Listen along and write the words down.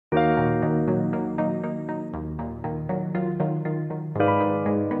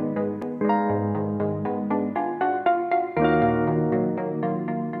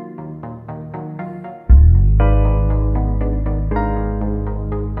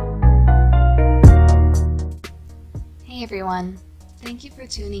Hey everyone, thank you for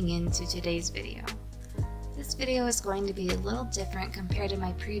tuning in to today's video. This video is going to be a little different compared to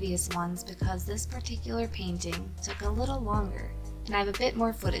my previous ones because this particular painting took a little longer and I have a bit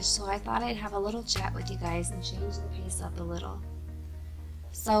more footage, so I thought I'd have a little chat with you guys and change the pace up a little.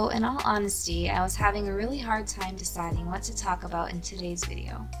 So in all honesty, I was having a really hard time deciding what to talk about in today's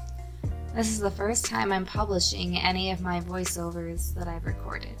video. This is the first time I'm publishing any of my voiceovers that I've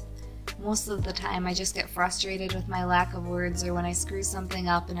recorded. Most of the time I just get frustrated with my lack of words or when I screw something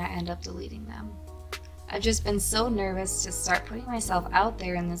up and I end up deleting them. I've just been so nervous to start putting myself out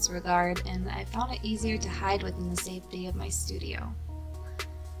there in this regard, and I found it easier to hide within the safety of my studio.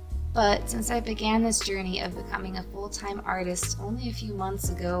 But since I began this journey of becoming a full-time artist only a few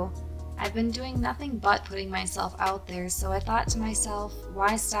months ago, I've been doing nothing but putting myself out there, so I thought to myself,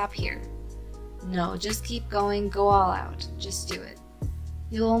 why stop here? No, just keep going, go all out, just do it.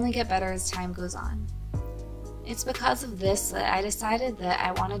 You'll only get better as time goes on. It's because of this that I decided that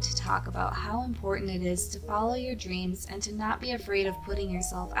I wanted to talk about how important it is to follow your dreams and to not be afraid of putting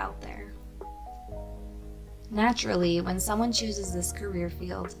yourself out there. Naturally, when someone chooses this career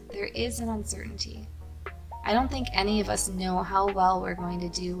field, there is an uncertainty. I don't think any of us know how well we're going to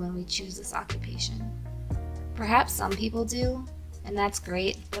do when we choose this occupation. Perhaps some people do, and that's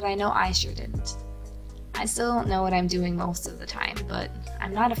great, but I know I sure didn't. I still don't know what I'm doing most of the time, but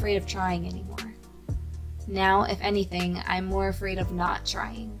I'm not afraid of trying anymore. Now, if anything, I'm more afraid of not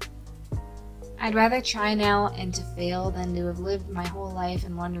trying. I'd rather try now and to fail than to have lived my whole life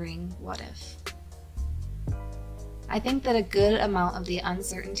and wondering, what if? I think that a good amount of the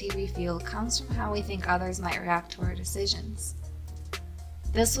uncertainty we feel comes from how we think others might react to our decisions.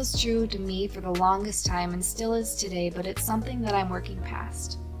 This was true to me for the longest time and still is today, but it's something that I'm working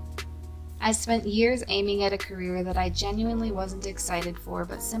past. I spent years aiming at a career that I genuinely wasn't excited for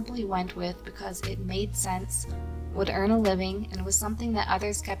but simply went with because it made sense, would earn a living, and was something that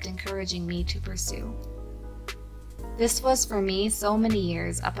others kept encouraging me to pursue. This was for me so many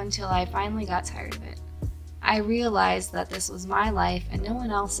years up until I finally got tired of it. I realized that this was my life and no one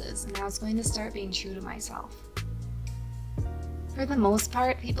else's, and I was going to start being true to myself. For the most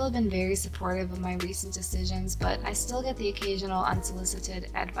part, people have been very supportive of my recent decisions, but I still get the occasional unsolicited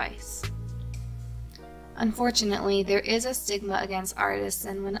advice. Unfortunately, there is a stigma against artists,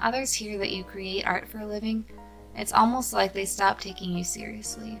 and when others hear that you create art for a living, it's almost like they stop taking you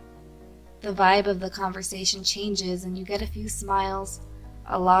seriously. The vibe of the conversation changes and you get a few smiles,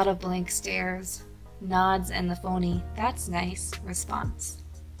 a lot of blank stares, nods, and the phony, "That's nice," response.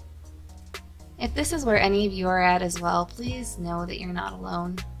 If this is where any of you are at as well, please know that you're not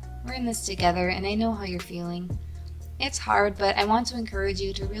alone. We're in this together and I know how you're feeling. It's hard, but I want to encourage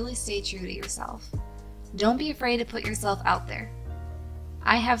you to really stay true to yourself. Don't be afraid to put yourself out there.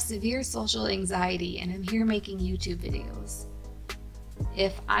 I have severe social anxiety and am here making YouTube videos.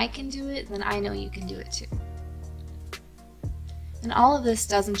 If I can do it, then I know you can do it too. And all of this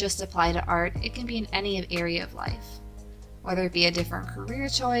doesn't just apply to art, it can be in any area of life. Whether it be a different career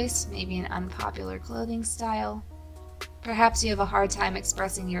choice, maybe an unpopular clothing style. Perhaps you have a hard time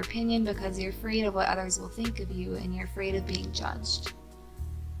expressing your opinion because you're afraid of what others will think of you and you're afraid of being judged.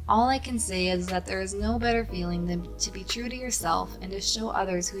 All I can say is that there is no better feeling than to be true to yourself and to show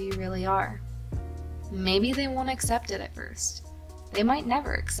others who you really are. Maybe they won't accept it at first. They might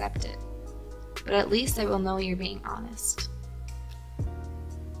never accept it. But at least they will know you're being honest.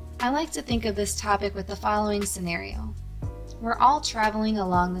 I like to think of this topic with the following scenario. We're all traveling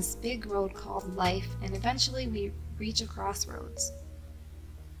along this big road called life, and eventually we reach a crossroads.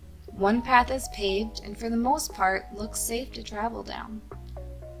 One path is paved and for the most part looks safe to travel down.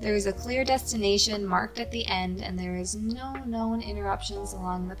 There is a clear destination marked at the end and there is no known interruptions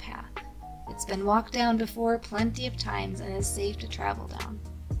along the path. It's been walked down before plenty of times and is safe to travel down.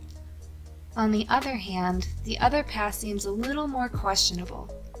 On the other hand, the other path seems a little more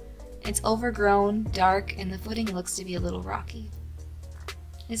questionable. It's overgrown, dark, and the footing looks to be a little rocky.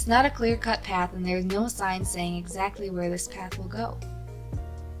 It's not a clear-cut path and there's no sign saying exactly where this path will go.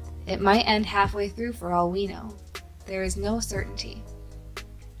 It might end halfway through for all we know. There is no certainty.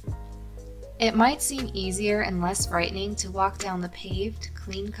 It might seem easier and less frightening to walk down the paved,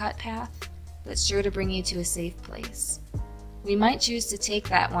 clean-cut path that's sure to bring you to a safe place. We might choose to take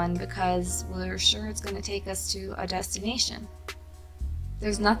that one because we're sure it's going to take us to a destination.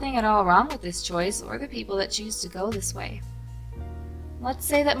 There's nothing at all wrong with this choice or the people that choose to go this way. Let's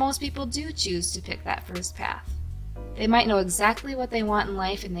say that most people do choose to pick that first path. They might know exactly what they want in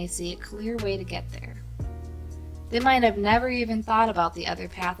life and they see a clear way to get there. They might have never even thought about the other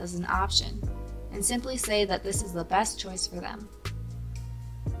path as an option, and simply say that this is the best choice for them.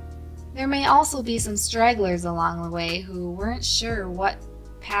 There may also be some stragglers along the way who weren't sure what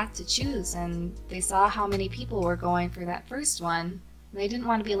path to choose, and they saw how many people were going for that first one. They didn't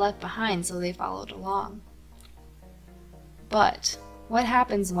want to be left behind, so they followed along. But what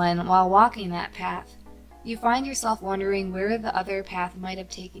happens when, while walking that path, you find yourself wondering where the other path might have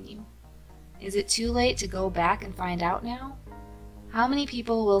taken you? Is it too late to go back and find out now? How many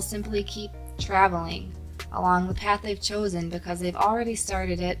people will simply keep traveling along the path they've chosen because they've already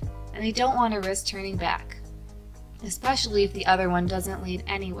started it and they don't want to risk turning back? Especially if the other one doesn't lead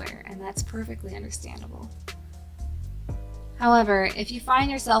anywhere, and that's perfectly understandable. However, if you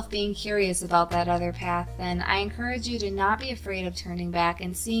find yourself being curious about that other path, then I encourage you to not be afraid of turning back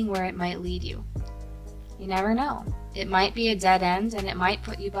and seeing where it might lead you. You never know. It might be a dead end and it might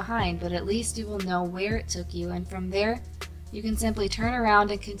put you behind, but at least you will know where it took you, and from there, you can simply turn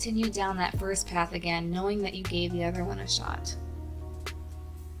around and continue down that first path again, knowing that you gave the other one a shot.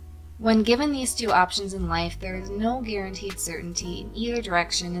 When given these two options in life, there is no guaranteed certainty in either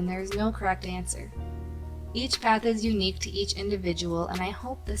direction, and there is no correct answer. Each path is unique to each individual, and I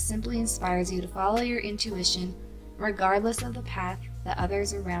hope this simply inspires you to follow your intuition regardless of the path that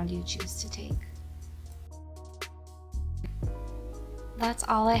others around you choose to take. That's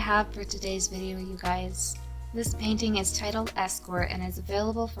all I have for today's video, you guys. This painting is titled Escort and is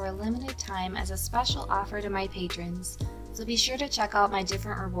available for a limited time as a special offer to my patrons, so be sure to check out my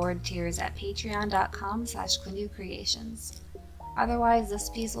different reward tiers at patreon.com/QuinDuCreations. Otherwise, this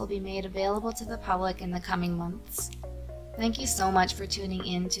piece will be made available to the public in the coming months. Thank you so much for tuning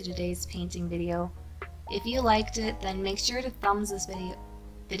in to today's painting video. If you liked it, then make sure to thumbs this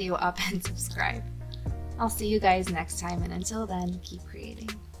video up and subscribe. I'll see you guys next time, and until then, keep creating.